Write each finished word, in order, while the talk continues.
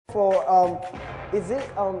For is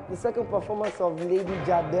it the second performance of Lady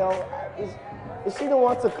Jahdiel? Is she the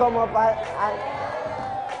one to come up?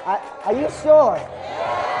 Are you sure?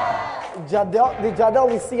 Jahdiel, the Jahdiel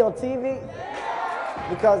we see on TV?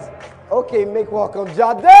 Because okay, make welcome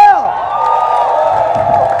Jahdiel.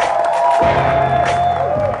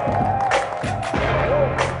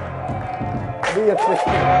 Be a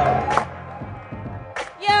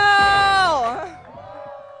Yo!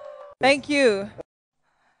 Thank you.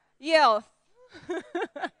 Yo.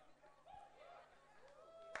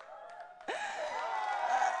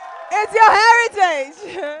 It's your heritage.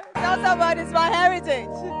 Tell somebody it's my heritage.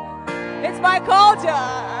 It's my culture.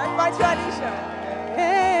 It's my tradition.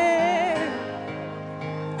 Hey.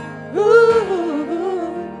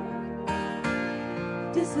 Ooh.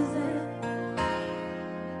 This is it.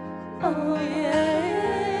 Oh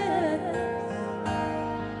yes.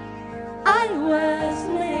 I was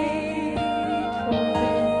made for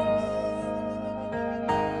this.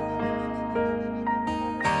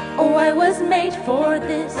 Oh, I was made for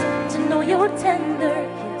this, to know your tender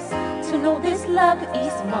kiss, to know this love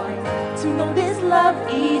is mine, to know this love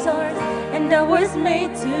is ours. And I was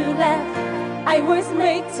made to laugh, I was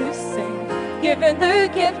made to sing, given the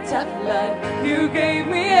gift of love, you gave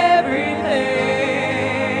me everything.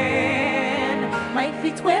 My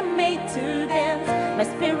feet were made to dance, my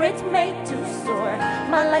spirit made to soar.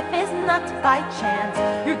 My life is not by chance,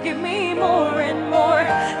 you give me more and more.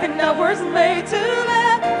 And I was made to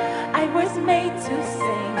laugh, I was made to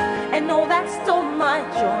sing, and all that stole my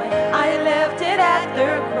joy, I left it at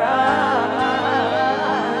the cross.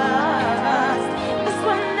 This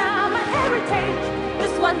one now my heritage,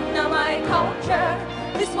 this one now my culture,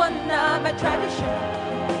 this one now my tradition.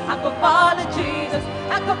 I go follow Jesus,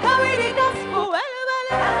 I go carry the gospel, I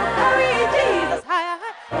go carry Jesus high,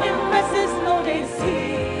 high. In messes no they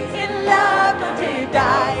see, in love no they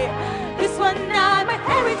die. This one now my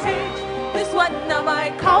heritage, this one now my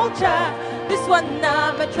culture, this one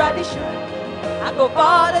now my tradition. I go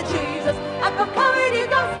follow Jesus, I go carry the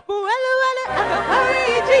gospel, I go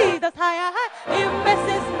carry Jesus high, high. In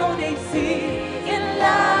messes no they see, in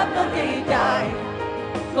love no they die.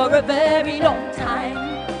 For a very long time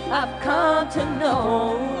I've come to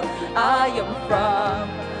know I am from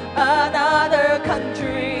another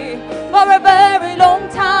country. For a very long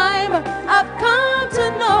time I've come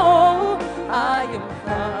to know I am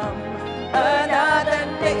from another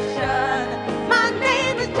nation. My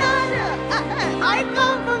name is Jahdiel, I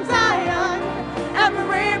come from Zion. I'm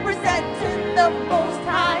representing the Most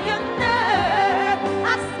High on earth.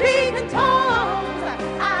 I speak in tongues,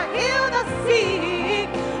 I heal the sick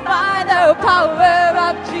by the power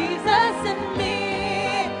of Jesus in me.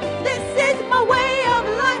 This is my way of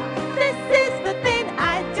life, this is the thing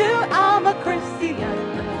I do. I'm a Christian,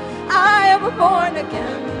 I am born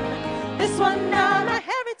again. This one now my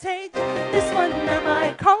heritage, this one now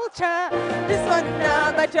my culture, this one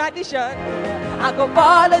now my tradition. I go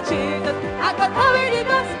follow Jesus, I go carry the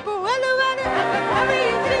gospel, I go carry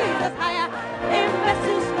Jesus higher. In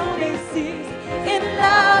message no they cease, in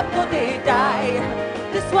love no they die.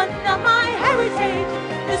 This one now my heritage,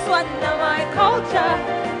 this one now my culture,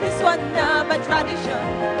 this one now my tradition.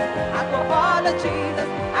 I go follow Jesus,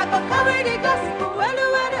 I go carry the gospel, I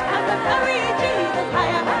go carry Jesus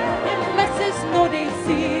higher. In message no they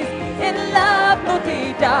cease, in love no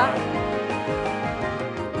they die.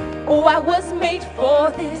 Oh, I was made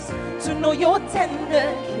for this, to know your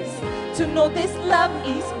tender kiss, to know this love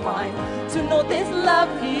is mine, to know this love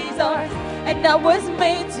is ours. And I was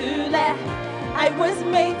made to laugh, I was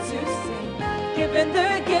made to sing, given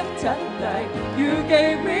the gift of life, you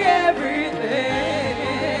gave me everything.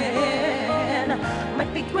 My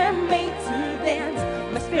feet were made to dance,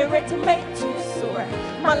 my spirit made to soar.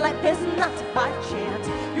 My life is not by chance,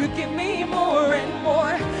 you give me more and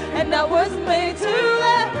more. And I was made to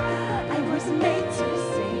laugh, I was made to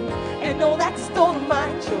sing, and all that stole my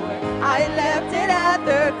joy, I left it at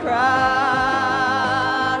the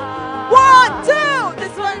cross. 1, 2,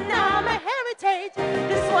 this one now my heritage,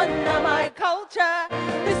 this one now my culture,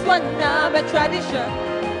 this one now my tradition.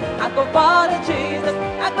 I go follow Jesus,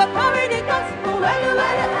 I go carry the gospel, I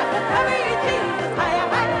go carry Jesus higher,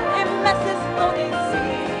 higher. In messes no they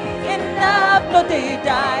see, in love no they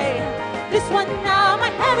die. This one now my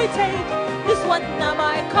heritage, this one now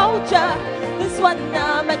my culture, this one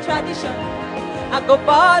now my tradition. I go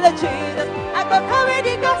follow Jesus, I go carry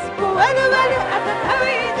the gospel, I go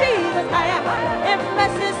carry Jesus higher. In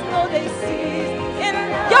messes no they see, in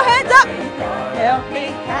your hands up. Help me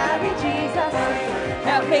carry Jesus,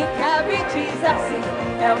 help me carry Jesus,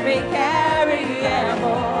 help me carry him.